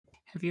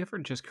Have you ever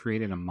just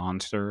created a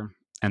monster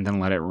and then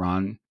let it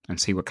run and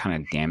see what kind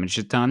of damage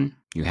it's done?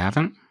 You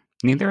haven't?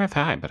 Neither have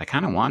I, but I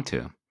kind of want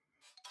to.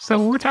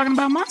 So we're talking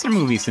about monster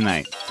movies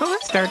tonight. So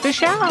let's start the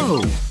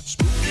show.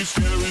 Spooky,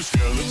 scary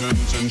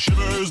skeletons and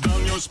shivers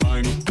down your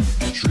spine.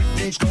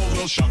 Shrieking skulls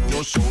will shock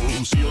your soul,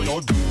 seal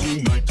your doom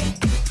tonight.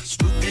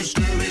 Spooky,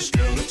 scary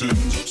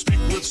skeletons speak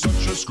with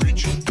such a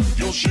screech.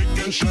 You'll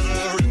shake and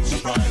shudder in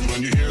surprise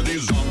when you hear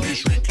these zombies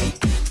shriek.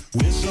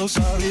 We're so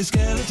sorry,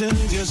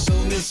 skeletons, you're so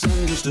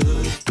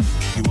misunderstood.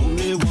 You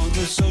only want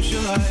to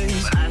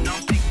socialize, but I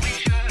don't think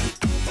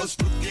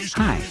we should.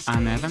 Hi,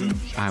 I'm Evan.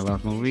 I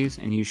love movies,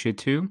 and you should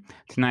too.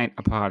 Tonight,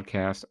 a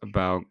podcast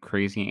about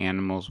crazy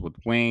animals with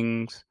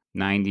wings,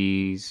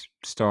 90s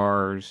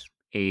stars,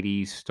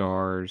 80s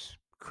stars,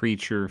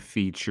 creature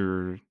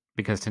feature.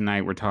 Because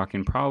tonight we're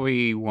talking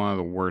probably one of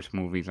the worst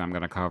movies I'm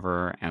going to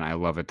cover, and I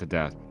love it to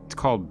death. It's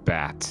called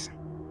Bats.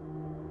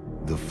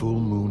 The full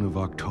moon of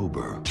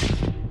October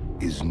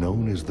is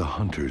known as the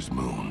Hunter's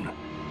Moon.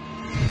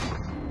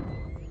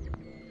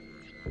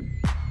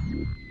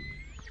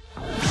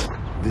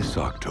 This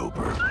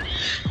October,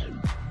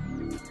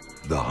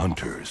 the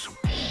hunters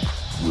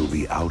will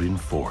be out in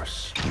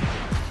force,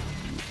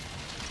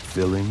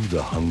 filling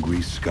the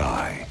hungry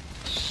sky.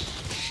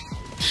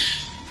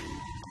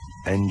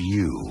 And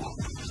you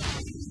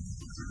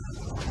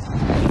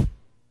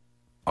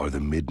are the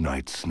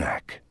midnight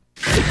snack.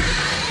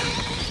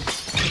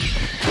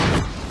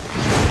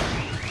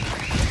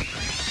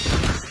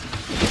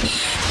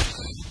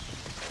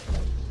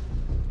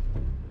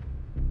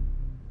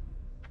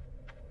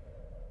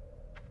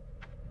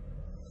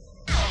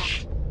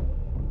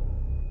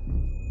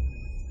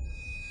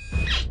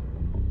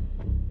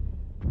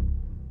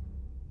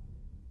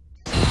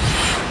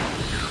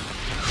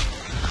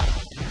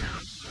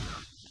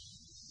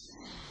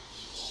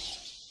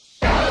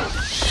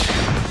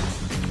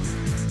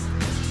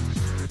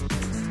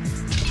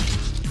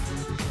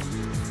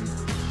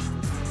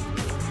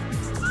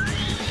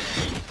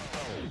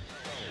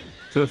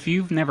 So if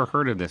you've never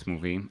heard of this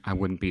movie, I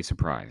wouldn't be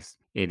surprised.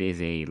 It is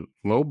a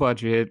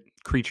low-budget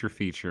creature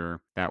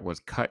feature that was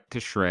cut to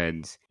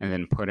shreds and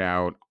then put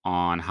out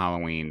on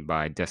Halloween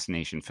by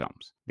Destination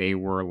Films. They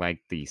were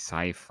like the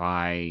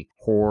sci-fi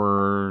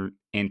horror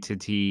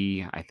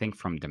entity, I think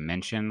from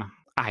Dimension.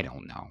 I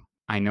don't know.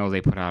 I know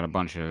they put out a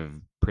bunch of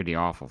pretty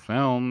awful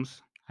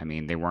films. I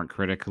mean, they weren't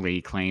critically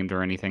acclaimed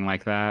or anything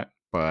like that,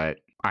 but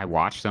I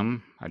watched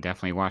them. I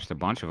definitely watched a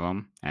bunch of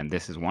them, and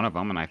this is one of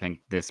them, and I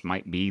think this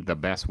might be the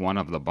best one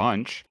of the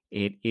bunch.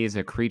 It is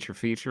a creature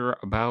feature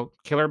about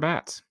killer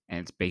bats, and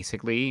it's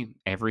basically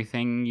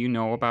everything you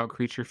know about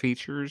creature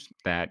features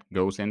that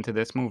goes into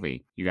this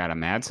movie. You got a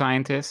mad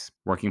scientist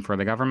working for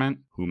the government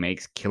who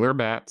makes killer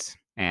bats,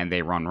 and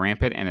they run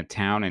rampant in a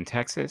town in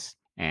Texas,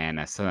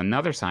 and so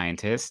another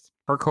scientist,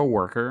 her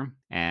co-worker,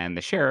 and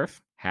the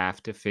sheriff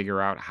have to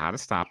figure out how to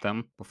stop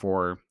them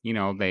before,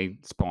 they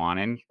spawn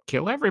and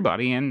kill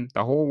everybody and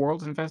the whole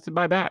world's infested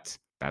by bats.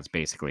 That's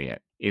basically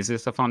it. Is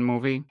this a fun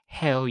movie?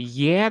 Hell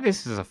yeah,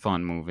 this is a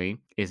fun movie.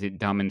 Is it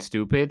dumb and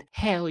stupid?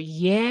 Hell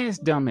yeah, it's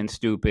dumb and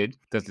stupid.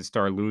 Does it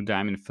star Lou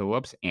Diamond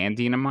Phillips and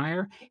Dina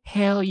Meyer?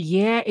 Hell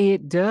yeah,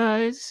 it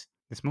does.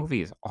 This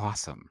movie is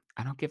awesome.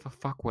 I don't give a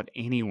fuck what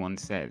anyone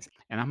says.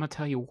 And I'm going to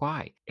tell you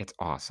why it's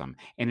awesome.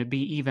 And it'd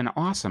be even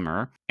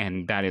awesomer,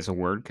 and that is a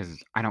word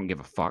because I don't give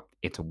a fuck.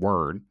 It's a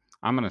word.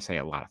 I'm going to say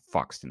a lot of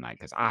fucks tonight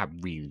because I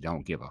really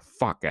don't give a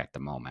fuck at the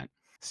moment.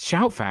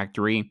 Shout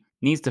Factory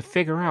needs to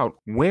figure out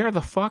where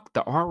the fuck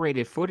the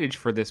R-rated footage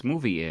for this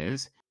movie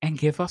is and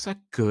give us a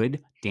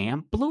good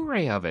damn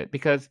Blu-ray of it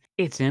because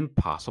it's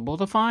impossible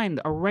to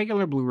find a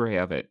regular Blu-ray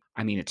of it.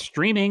 I mean, it's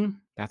streaming.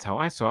 That's how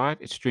I saw it.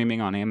 It's streaming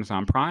on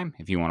Amazon Prime.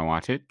 If you want to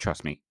watch it,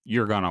 trust me,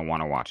 you're going to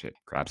want to watch it.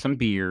 Grab some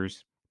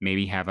beers,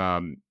 maybe have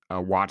a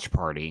watch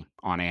party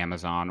on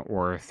Amazon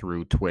or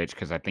through Twitch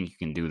because I think you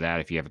can do that.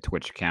 If you have a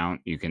Twitch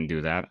account, you can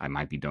do that. I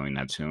might be doing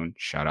that soon.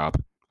 Shut up.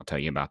 I'll tell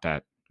you about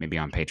that. Maybe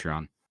on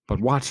Patreon. But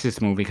watch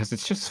this movie because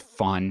it's just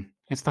fun.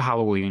 It's the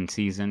Halloween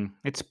season.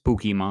 It's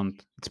spooky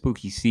month. It's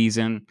spooky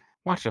season.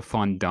 Watch a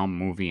fun, dumb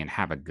movie and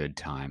have a good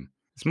time.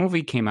 This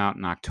movie came out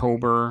in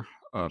October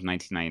of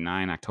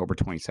 1999, October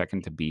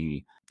 22nd to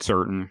be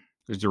certain.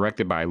 It was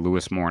directed by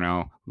Louis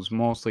Morneau, who's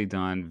mostly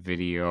done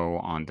video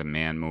on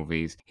demand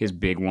movies. His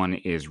big one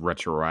is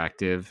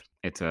Retroactive.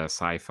 It's a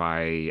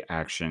sci-fi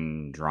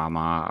action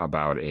drama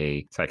about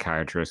a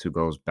psychiatrist who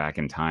goes back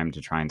in time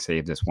to try and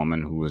save this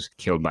woman who was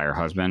killed by her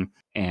husband.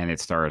 And it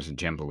stars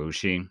Jim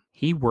Belushi.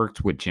 He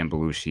worked with Jim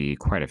Belushi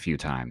quite a few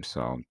times,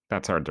 so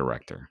that's our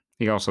director.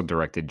 He also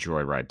directed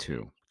Joyride 2,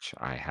 which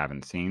I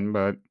haven't seen,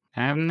 but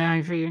I haven't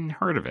even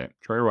heard of it.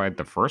 Joyride,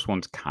 the first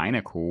one's kind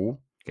of cool.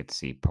 Get to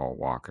see Paul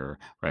Walker,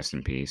 rest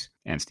in peace,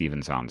 and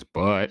Steven Sounds,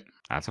 but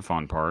that's a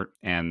fun part.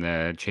 And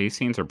the chase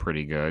scenes are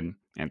pretty good.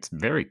 And it's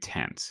very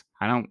tense.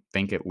 I don't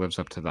think it lives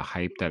up to the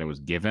hype that it was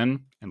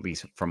given, at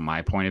least from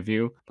my point of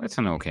view, but it's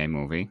an okay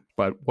movie.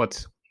 But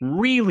what's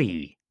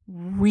really,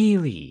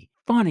 really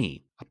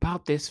funny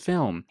about this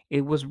film,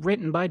 it was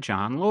written by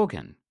John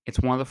Logan. It's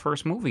one of the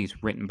first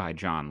movies written by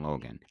John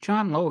Logan.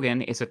 John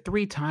Logan is a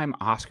 3-time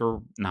Oscar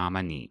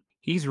nominee.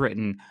 He's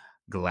written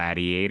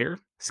Gladiator,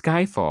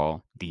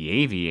 Skyfall, The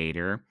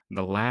Aviator,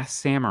 The Last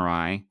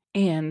Samurai,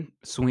 and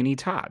Sweeney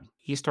Todd.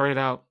 He started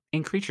out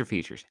in creature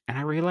features, and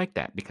I really like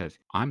that because,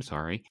 I'm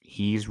sorry,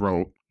 he's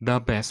wrote the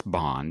best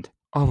Bond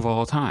of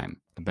all time.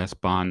 The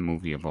best Bond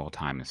movie of all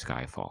time is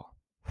Skyfall.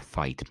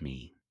 Fight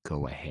me.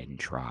 Go ahead and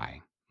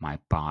try. My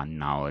Bond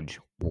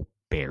knowledge will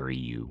bury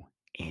you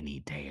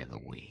any day of the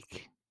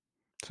week.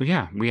 So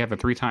yeah, we have a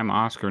 3-time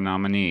Oscar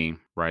nominee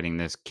writing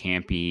this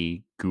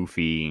campy,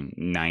 goofy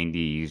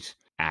 90s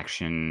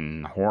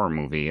action horror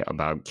movie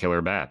about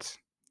killer bats.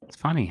 It's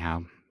funny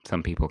how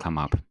some people come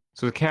up.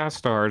 So the cast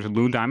stars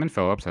Lou Diamond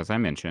Phillips, as I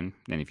mentioned,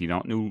 and if you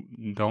don't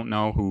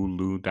know who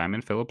Lou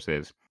Diamond Phillips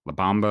is, La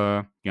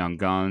Bamba, Young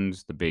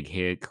Guns, The Big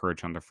Hit,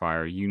 Courage Under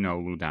Fire, you know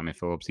Lou Diamond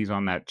Phillips. He's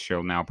on that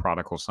show now,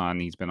 Prodigal Son.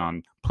 He's been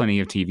on plenty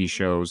of TV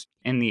shows.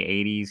 In the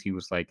 80s, he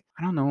was like,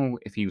 I don't know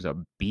if he was a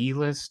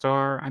B-list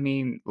star. I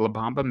mean, La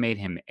Bamba made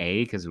him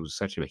A because it was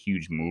such a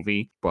huge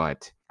movie,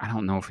 but I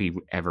don't know if he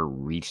ever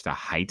reached the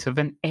heights of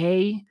an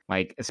A,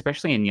 like,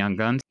 especially in Young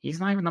Guns. He's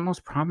not even the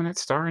most prominent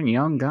star in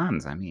Young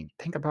Guns. I mean,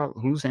 think about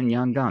who's in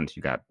Young Guns.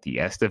 You got the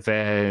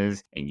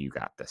Estevez, and you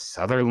got the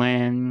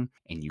Sutherland,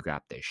 and you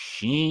got the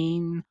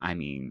Sheen. I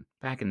mean,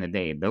 back in the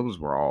day, those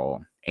were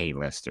all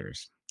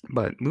A-listers.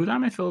 But Lou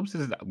Diamond Phillips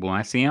is, when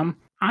I see him,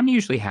 I'm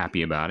usually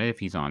happy about it if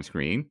he's on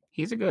screen.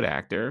 He's a good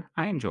actor.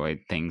 I enjoy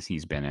things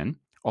he's been in.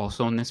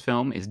 Also in this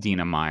film is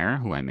Dina Meyer,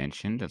 who I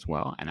mentioned as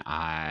well, and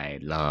I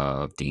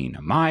love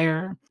Dina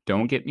Meyer.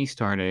 Don't get me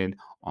started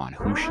on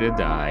who should have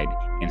died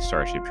in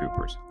Starship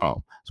Troopers.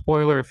 Oh,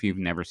 spoiler if you've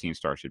never seen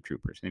Starship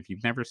Troopers. And if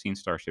you've never seen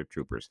Starship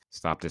Troopers,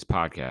 stop this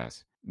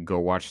podcast, go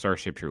watch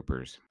Starship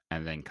Troopers,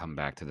 and then come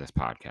back to this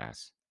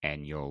podcast,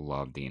 and you'll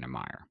love Dina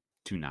Meyer.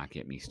 Do not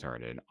get me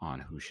started on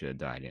who should have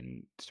died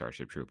in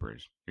Starship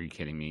Troopers. Are you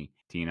kidding me?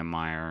 Dina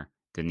Meyer,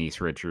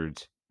 Denise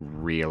Richards,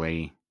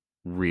 really?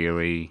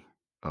 Really?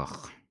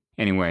 Ugh.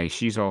 Anyway,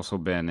 she's also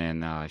been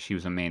in, she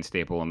was a main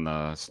staple in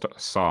the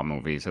Saw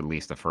movies, at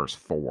least the first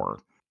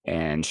 4.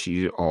 And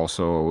she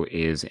also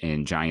is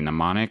in Johnny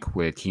Mnemonic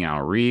with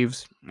Keanu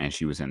Reeves, and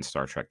she was in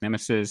Star Trek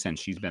Nemesis, and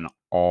she's been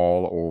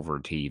all over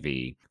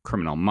TV.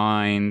 Criminal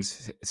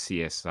Minds,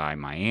 CSI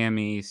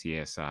Miami,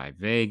 CSI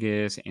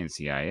Vegas,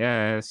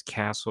 NCIS,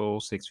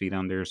 Castle, 6 Feet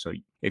Under. So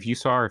if you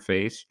saw her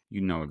face,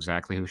 you know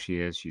exactly who she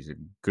is. She's a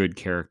good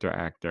character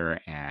actor,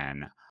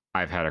 and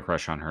I've had a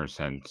crush on her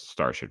since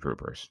Starship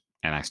Troopers,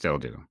 and I still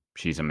do.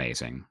 She's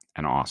amazing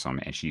and awesome,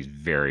 and she's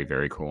very,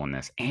 very cool in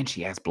this. And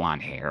she has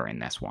blonde hair in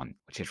this one,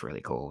 which is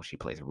really cool. She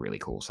plays a really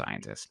cool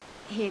scientist.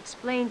 He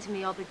explained to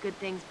me all the good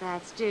things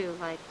bats do,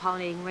 like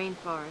pollinating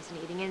rainforests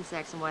and eating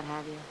insects and what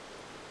have you.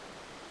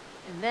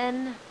 And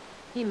then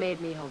he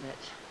made me hold it.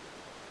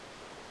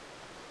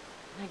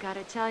 I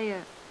gotta tell you,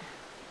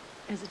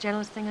 it was the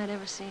gentlest thing I'd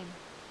ever seen.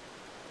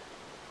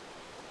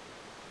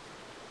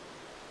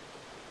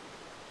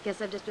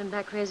 Guess I've just been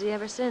bat crazy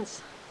ever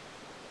since.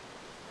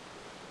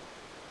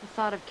 The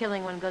thought of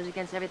killing one goes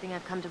against everything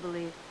I've come to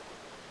believe.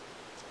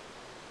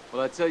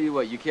 Well, I tell you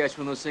what, you catch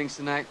one of those things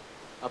tonight,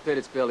 I'll pet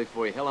its belly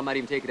for you. Hell, I might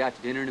even take it out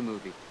to dinner and a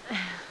movie.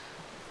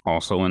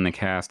 Also in the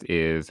cast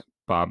is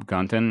Bob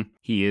Gunton.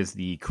 He is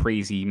the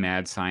crazy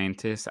mad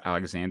scientist,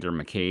 Alexander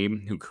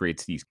McCabe, who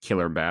creates these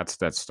killer bats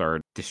that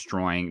start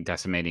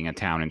decimating a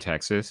town in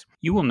Texas.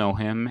 You will know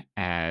him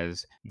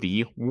as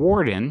the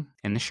Warden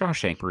in The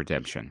Shawshank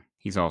Redemption.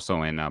 He's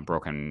also in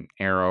Broken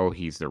Arrow.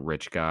 He's the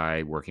rich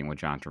guy working with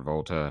John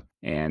Travolta,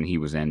 and he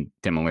was in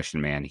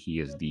Demolition Man. He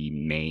is the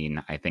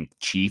main, I think,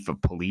 chief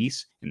of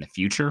police in the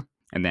future.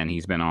 And then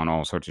he's been on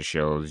all sorts of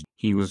shows.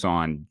 He was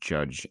on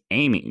Judge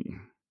Amy,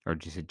 or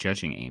is it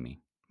Judging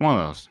Amy? One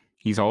of those.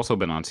 He's also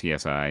been on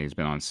CSI. He's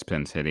been on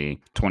Spin City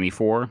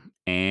 24,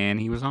 and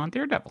he was on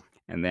Daredevil.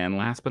 And then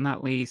last but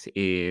not least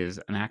is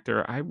an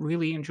actor I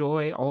really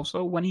enjoy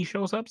also when he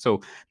shows up. So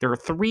there are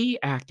 3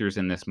 actors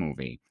in this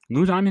movie.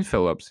 Lou Diamond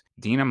Phillips,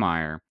 Dina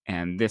Meyer,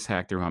 and this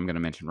actor who I'm going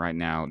to mention right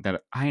now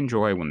that I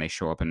enjoy when they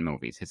show up in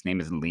movies. His name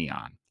is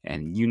Leon.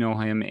 And you know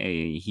him.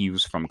 He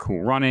was from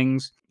Cool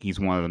Runnings. He's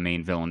one of the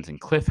main villains in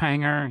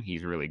Cliffhanger.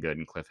 He's really good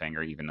in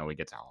Cliffhanger, even though he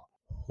gets a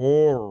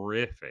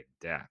horrific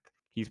death.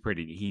 He's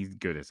really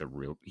good as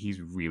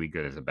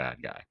a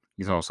bad guy.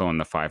 He's also in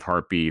The 5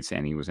 Heartbeats,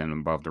 and he was in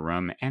Above the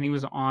Rim, and he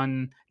was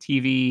on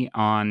TV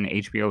on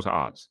HBO's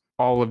Oz.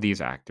 All of these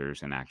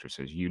actors and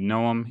actresses, you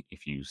know them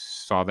if you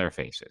saw their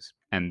faces,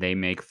 and they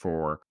make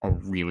for a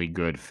really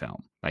good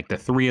film. Like, the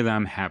 3 of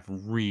them have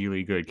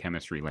really good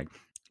chemistry. Like,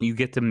 you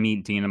get to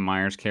meet Dina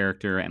Meyer's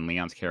character and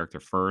Leon's character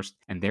first,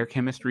 and their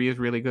chemistry is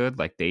really good.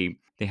 Like, they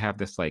have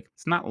this, like,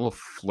 it's not a little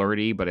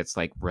flirty, but it's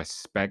like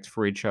respect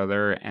for each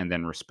other, and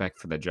then respect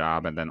for the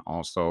job, and then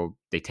also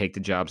they take the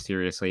job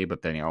seriously,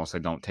 but then they also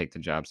don't take the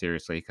job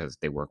seriously because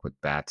they work with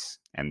bats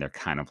and they're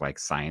kind of like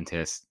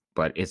scientists.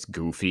 but it's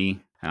goofy.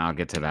 And I'll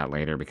get to that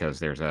later because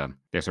there's a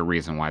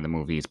reason why the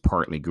movie is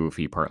partly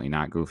goofy, partly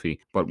not goofy.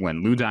 But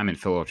when Lou Diamond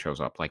Phillips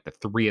shows up, like the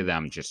three of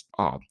them just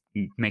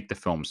make the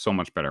film so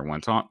much better.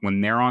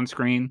 When they're on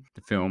screen,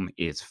 the film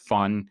is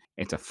fun.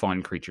 It's a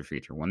fun creature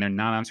feature. When they're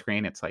not on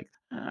screen, it's like,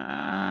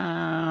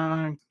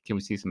 can we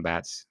see some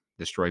bats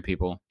destroy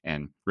people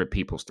and rip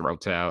people's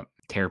throats out,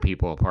 tear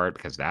people apart?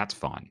 Because that's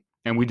fun.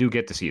 And we do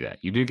get to see that.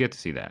 You do get to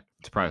see that.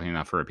 Surprisingly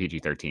enough for a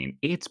PG-13.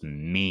 It's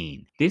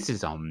mean. This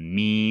is a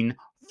mean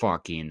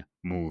fucking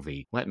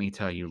movie. Let me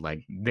tell you,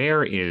 like,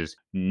 there is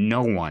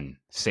no one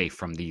safe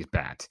from these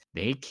bats.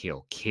 They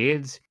kill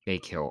kids. They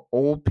kill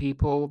old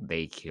people.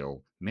 They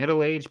kill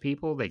middle-aged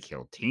people. They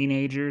kill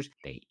teenagers.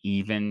 They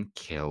even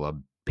kill a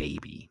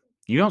baby.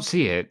 You don't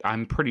see it.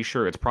 I'm pretty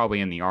sure it's probably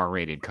in the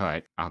R-rated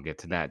cut. I'll get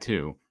to that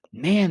too.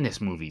 Man,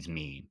 this movie's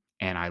mean.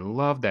 And I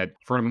love that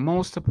for the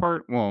most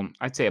part, well,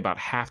 I'd say about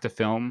half the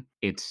film,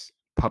 it's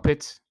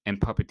puppets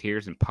and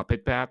puppeteers and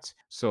puppet bats.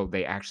 So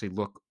they actually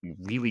look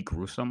really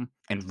gruesome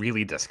and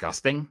really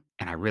disgusting.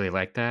 And I really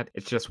like that.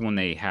 It's just when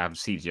they have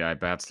CGI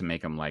bats to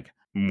make them like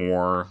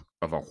more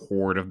of a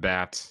horde of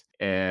bats.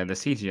 The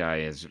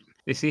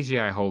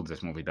CGI holds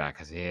this movie back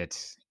because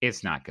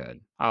it's not good.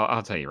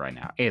 I'll tell you right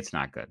now, it's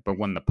not good. But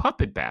when the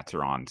puppet bats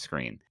are on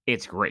screen,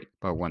 it's great.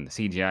 But when the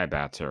CGI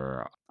bats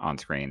are on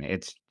screen,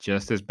 it's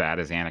just as bad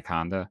as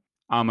Anaconda.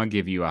 I'm gonna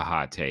give you a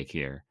hot take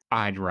here.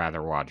 I'd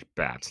rather watch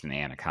bats than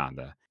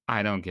Anaconda.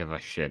 I don't give a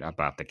shit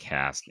about the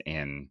cast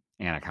in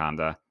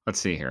Anaconda. Let's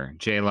see here.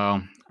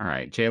 J-Lo. All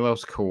right,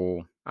 J-Lo's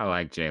cool. I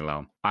like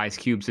J-Lo. Ice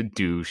Cube's a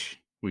douche.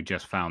 We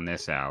just found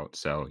this out.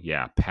 So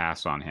yeah,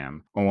 pass on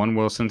him. Owen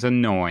Wilson's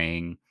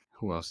annoying.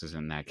 Who else is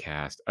in that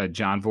cast?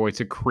 Jon Voight's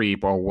a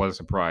creep. Oh, what a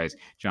surprise.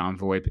 Jon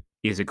Voight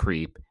is a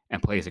creep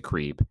and plays a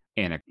creep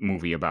in a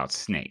movie about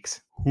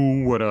snakes.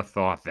 Who would have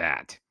thought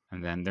that?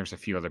 And then there's a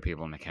few other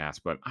people in the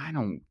cast, but I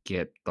don't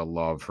get the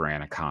love for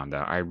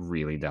Anaconda. I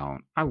really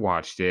don't. I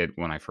watched it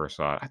when I first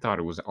saw it. I thought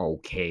it was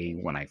okay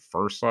when I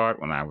first saw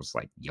it, when I was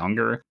like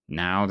younger.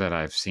 Now that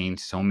I've seen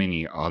so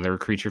many other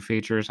creature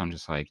features, I'm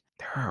just like,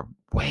 there are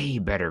way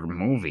better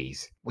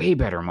movies, way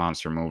better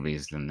monster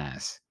movies than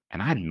this.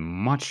 And I'd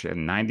much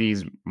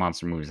 90s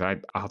monster movies.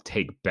 I'll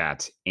take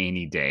bats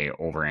any day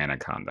over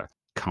Anaconda.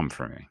 Come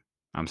for me.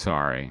 I'm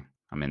sorry.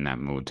 I'm in that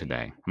mood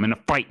today. I'm in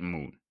a fighting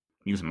mood.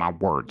 Using my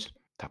words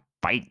to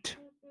fight.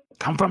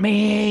 Come for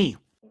me.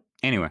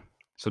 Anyway,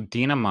 so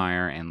Dina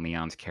Meyer and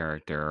Leon's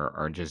character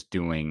are just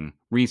doing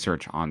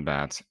research on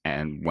bats.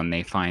 And when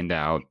they find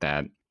out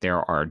that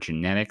there are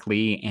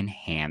genetically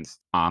enhanced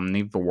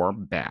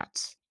omnivore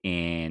bats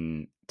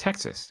in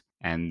Texas,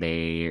 and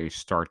they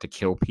start to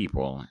kill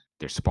people.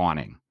 They're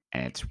spawning,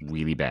 and it's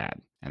really bad,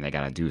 and they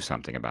got to do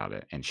something about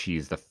it. And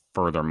she's the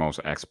furthermost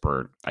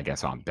expert, I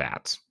guess, on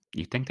bats.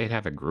 You'd think they'd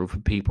have a group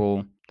of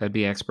people that'd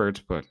be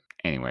experts, but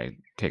anyway,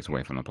 takes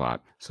away from the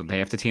plot. So they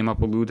have to team up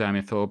with Lou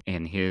Diamond Phillips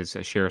and his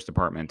sheriff's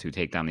department to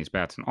take down these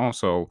bats, and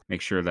also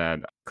make sure that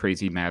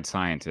crazy mad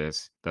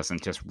scientist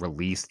doesn't just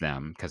release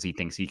them because he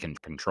thinks he can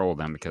control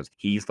them, because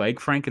he's like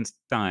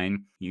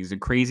Frankenstein. He's a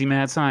crazy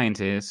mad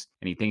scientist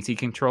and he thinks he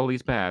can control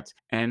these bats.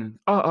 And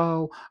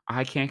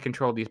I can't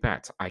control these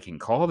bats. I can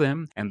call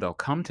them and they'll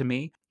come to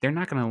me. They're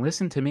not going to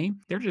listen to me.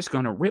 They're just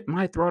going to rip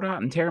my throat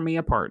out and tear me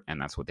apart. And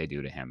that's what they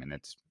do to him. And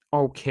it's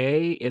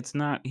okay. It's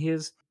not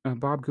his.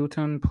 Bob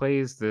Guton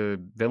plays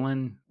the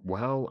villain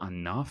well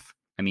enough.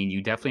 I mean,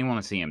 you definitely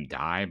want to see him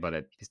die,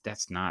 but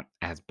that's not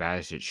as bad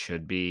as it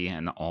should be.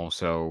 And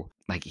also,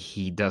 like,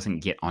 he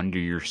doesn't get under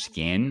your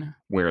skin,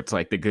 where it's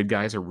like the good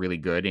guys are really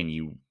good and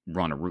you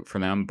want to root for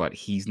them, but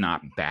he's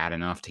not bad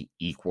enough to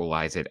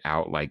equalize it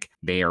out. Like,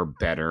 they are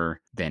better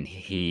than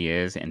he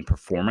is. And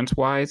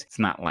performance-wise, it's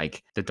not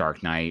like The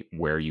Dark Knight,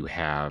 where you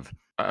have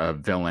a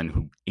villain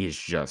who is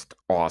just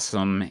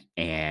awesome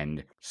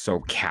and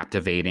so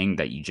captivating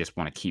that you just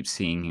want to keep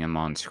seeing him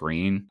on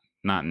screen.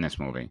 Not in this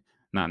movie.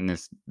 Not in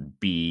this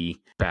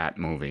B-Bat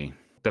movie.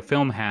 The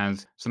film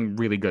has some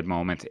really good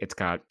moments. It's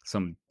got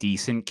some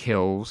decent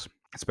kills,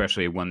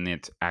 especially when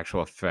its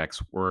actual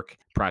effects work,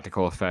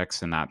 practical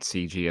effects and not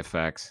CG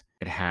effects.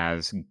 It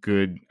has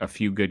a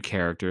few good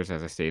characters.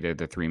 As I stated,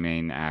 the three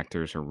main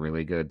actors are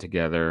really good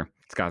together.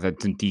 It's got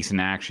some decent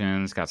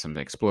action. It's got some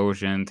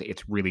explosions.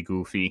 It's really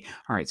goofy.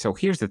 All right, so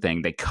here's the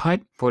thing. They cut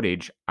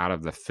footage out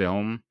of the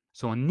film.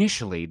 So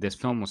initially, this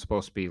film was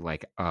supposed to be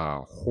like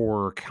a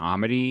horror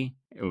comedy.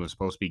 It was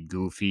supposed to be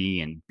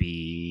goofy and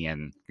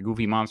a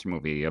goofy monster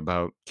movie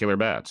about killer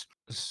bats.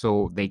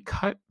 So they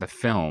cut the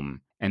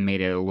film and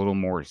made it a little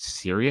more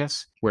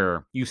serious,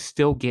 where you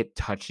still get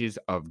touches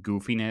of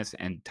goofiness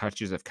and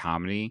touches of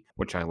comedy,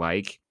 which I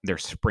like. They're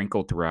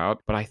sprinkled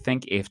throughout. But I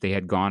think if they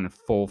had gone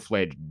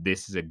full-fledged,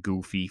 this is a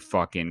goofy,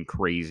 fucking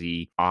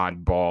crazy,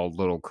 oddball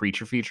little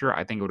creature feature,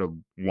 I think it would have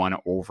won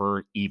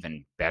over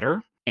even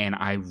better. And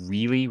I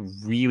really,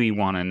 really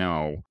want to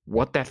know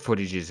what that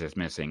footage is that's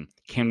missing.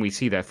 Can we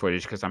see that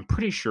footage? Because I'm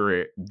pretty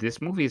sure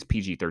this movie is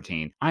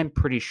PG-13. I'm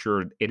pretty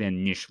sure it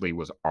initially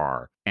was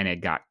R, and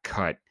it got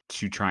cut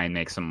to try and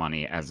make some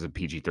money as a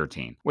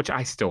PG-13, which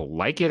I still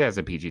like it as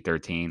a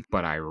PG-13,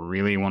 but I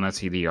really want to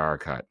see the R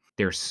cut.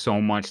 There's so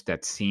much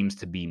that seems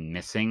to be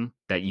missing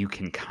that you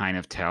can kind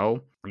of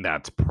tell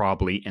that's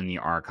probably in the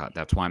R cut.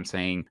 That's why I'm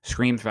saying,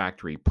 Scream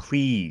Factory,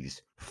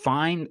 please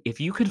find, if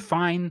you could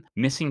find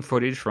missing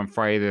footage from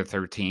Friday the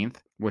 13th,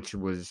 which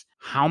was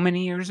how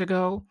many years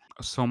ago?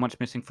 So much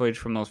missing footage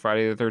from those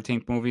Friday the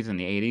 13th movies in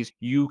the 80s.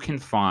 You can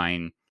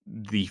find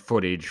the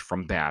footage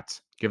from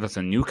Bats. Give us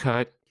a new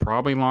cut,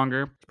 probably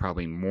longer,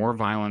 probably more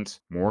violence,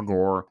 more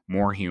gore,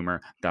 more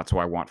humor. That's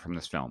what I want from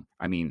this film.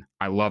 I mean,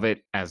 I love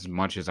it as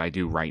much as I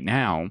do right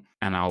now,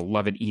 and I'll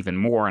love it even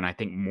more, and I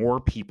think more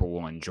people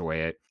will enjoy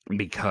it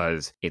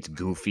because it's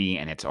goofy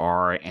and it's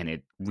R, and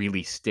it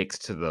really sticks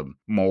to the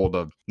mold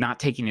of not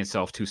taking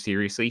itself too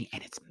seriously,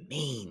 and it's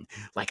mean.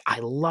 Like, I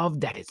love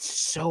that it's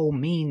so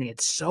mean.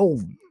 It's so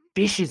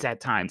vicious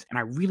at times, and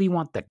I really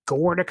want the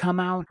gore to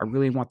come out. I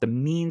really want the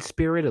mean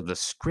spirit of the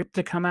script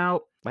to come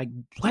out. Like,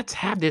 let's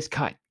have this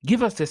cut.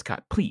 Give us this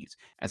cut, please.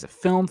 As a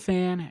film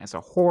fan, as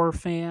a horror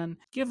fan,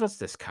 give us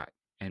this cut.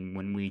 And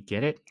when we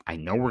get it, I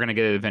know we're going to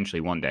get it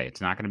eventually one day.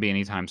 It's not going to be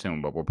anytime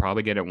soon, but we'll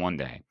probably get it one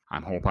day. I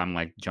hope I'm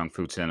like Junk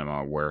Food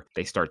Cinema, where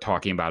they start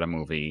talking about a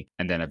movie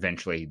and then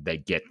eventually they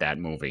get that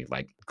movie,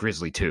 like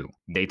Grizzly 2.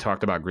 They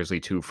talked about Grizzly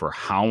 2 for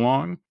how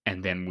long?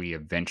 And then we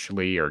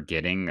eventually are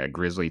getting a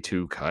Grizzly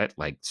 2 cut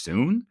like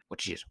soon,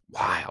 which is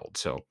wild.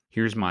 So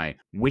here's my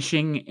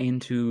wishing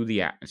into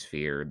the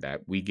atmosphere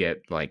that we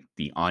get like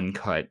the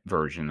uncut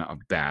version of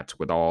Bats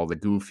with all the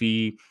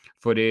goofy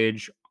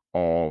footage,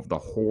 all of the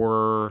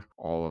horror,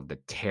 all of the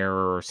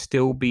terror,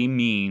 still be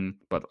mean,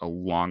 but a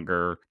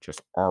longer,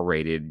 just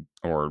R-rated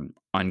or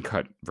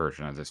uncut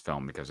version of this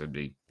film, because it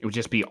would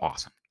just be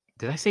awesome.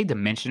 Did I say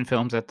Dimension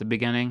Films at the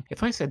beginning?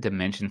 If I said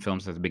Dimension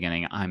Films at the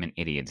beginning, I'm an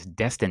idiot. It's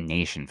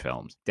Destination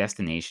Films.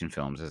 Destination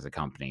Films is the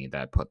company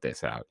that put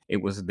this out.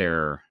 It was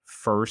their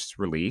first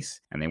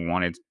release, and they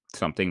wanted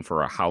something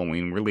for a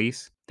Halloween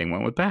release. They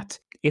went with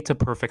Bats. It's a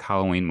perfect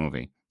Halloween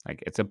movie.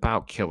 Like, it's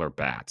about killer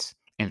bats.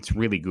 And it's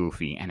really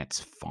goofy and it's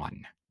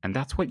fun. And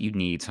that's what you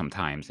need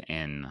sometimes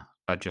in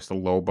just a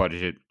low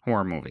budget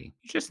horror movie.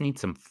 You just need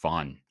some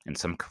fun and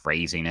some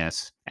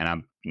craziness and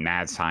a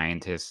mad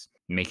scientist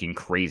making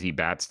crazy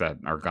bats that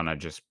are gonna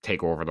just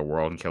take over the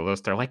world and kill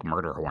us. They're like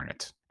murder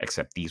hornets,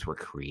 except these were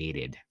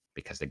created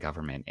because the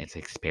government is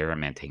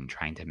experimenting,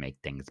 trying to make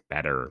things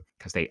better,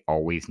 because they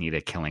always need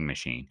a killing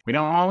machine. We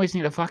don't always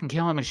need a fucking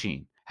killing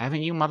machine.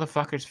 Haven't you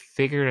motherfuckers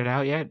figured it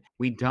out yet?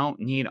 We don't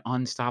need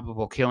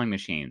unstoppable killing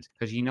machines.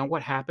 Because you know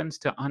what happens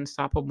to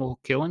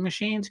unstoppable killing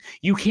machines?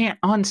 You can't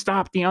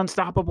unstop the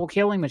unstoppable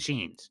killing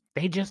machines.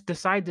 They just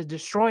decide to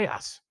destroy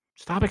us.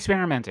 Stop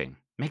experimenting.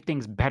 Make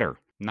things better,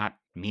 not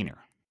meaner.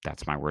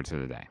 That's my words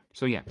of the day.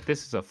 So yeah,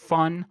 this is a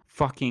fun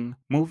fucking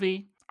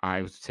movie.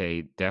 I would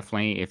say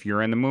definitely, if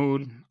you're in the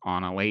mood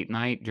on a late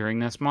night during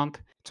this month,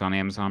 it's on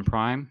Amazon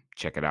Prime.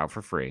 Check it out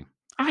for free.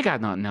 I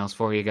got nothing else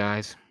for you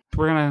guys.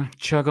 We're going to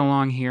chug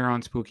along here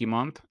on Spooky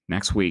Month.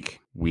 Next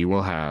week, we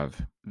will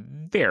have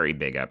very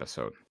big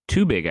episode.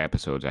 2 big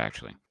episodes,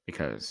 actually,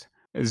 because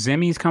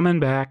Zimmy's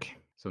coming back.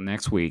 So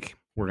next week,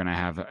 we're going to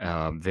have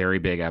a very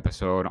big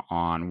episode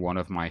on one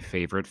of my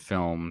favorite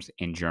films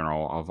in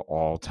general of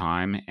all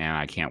time. And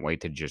I can't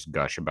wait to just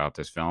gush about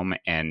this film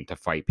and to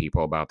fight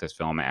people about this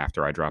film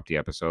after I drop the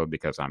episode,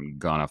 because I'm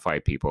going to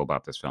fight people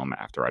about this film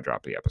after I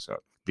drop the episode.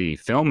 The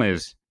film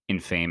is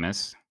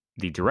Infamous.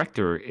 The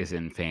director is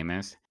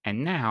Infamous.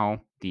 And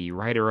now, the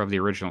writer of the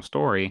original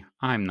story,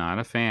 I'm not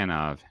a fan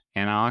of,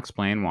 and I'll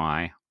explain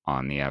why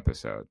on the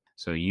episode.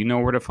 So you know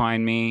where to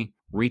find me.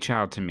 Reach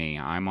out to me.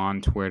 I'm on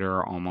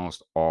Twitter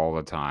almost all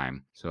the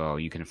time. So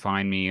you can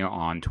find me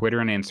on Twitter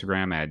and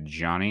Instagram at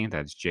Johnny,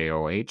 that's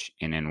JohnnyPhreak.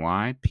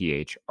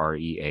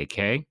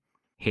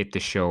 Hit the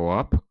show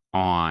up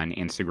on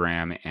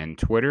Instagram and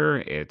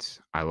Twitter.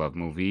 It's I Love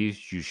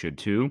Movies. You should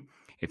too.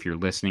 If you're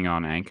listening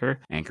on Anchor,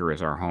 Anchor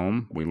is our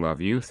home. We love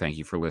you. Thank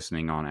you for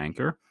listening on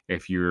Anchor.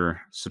 If you're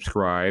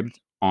subscribed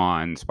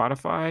on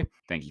Spotify,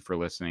 thank you for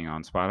listening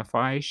on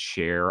Spotify.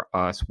 Share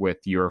us with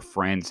your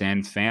friends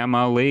and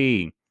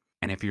family.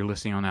 And if you're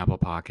listening on Apple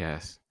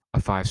Podcasts, a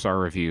 5-star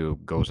review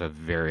goes a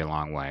very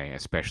long way,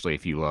 especially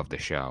if you love the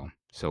show.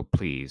 So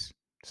please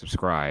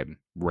subscribe,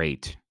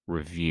 rate,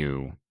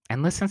 review,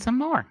 and listen some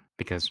more,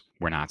 because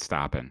we're not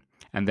stopping.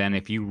 And then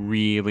if you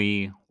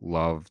really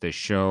love the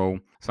show,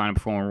 sign up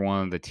for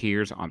one of the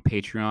tiers on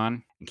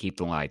Patreon and keep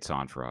the lights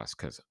on for us.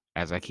 Because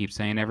as I keep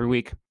saying every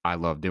week, I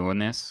love doing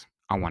this.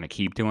 I want to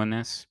keep doing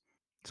this.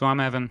 So I'm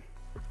Evan.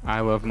 I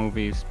love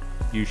movies.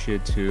 You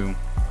should too.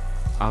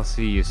 I'll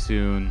see you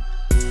soon.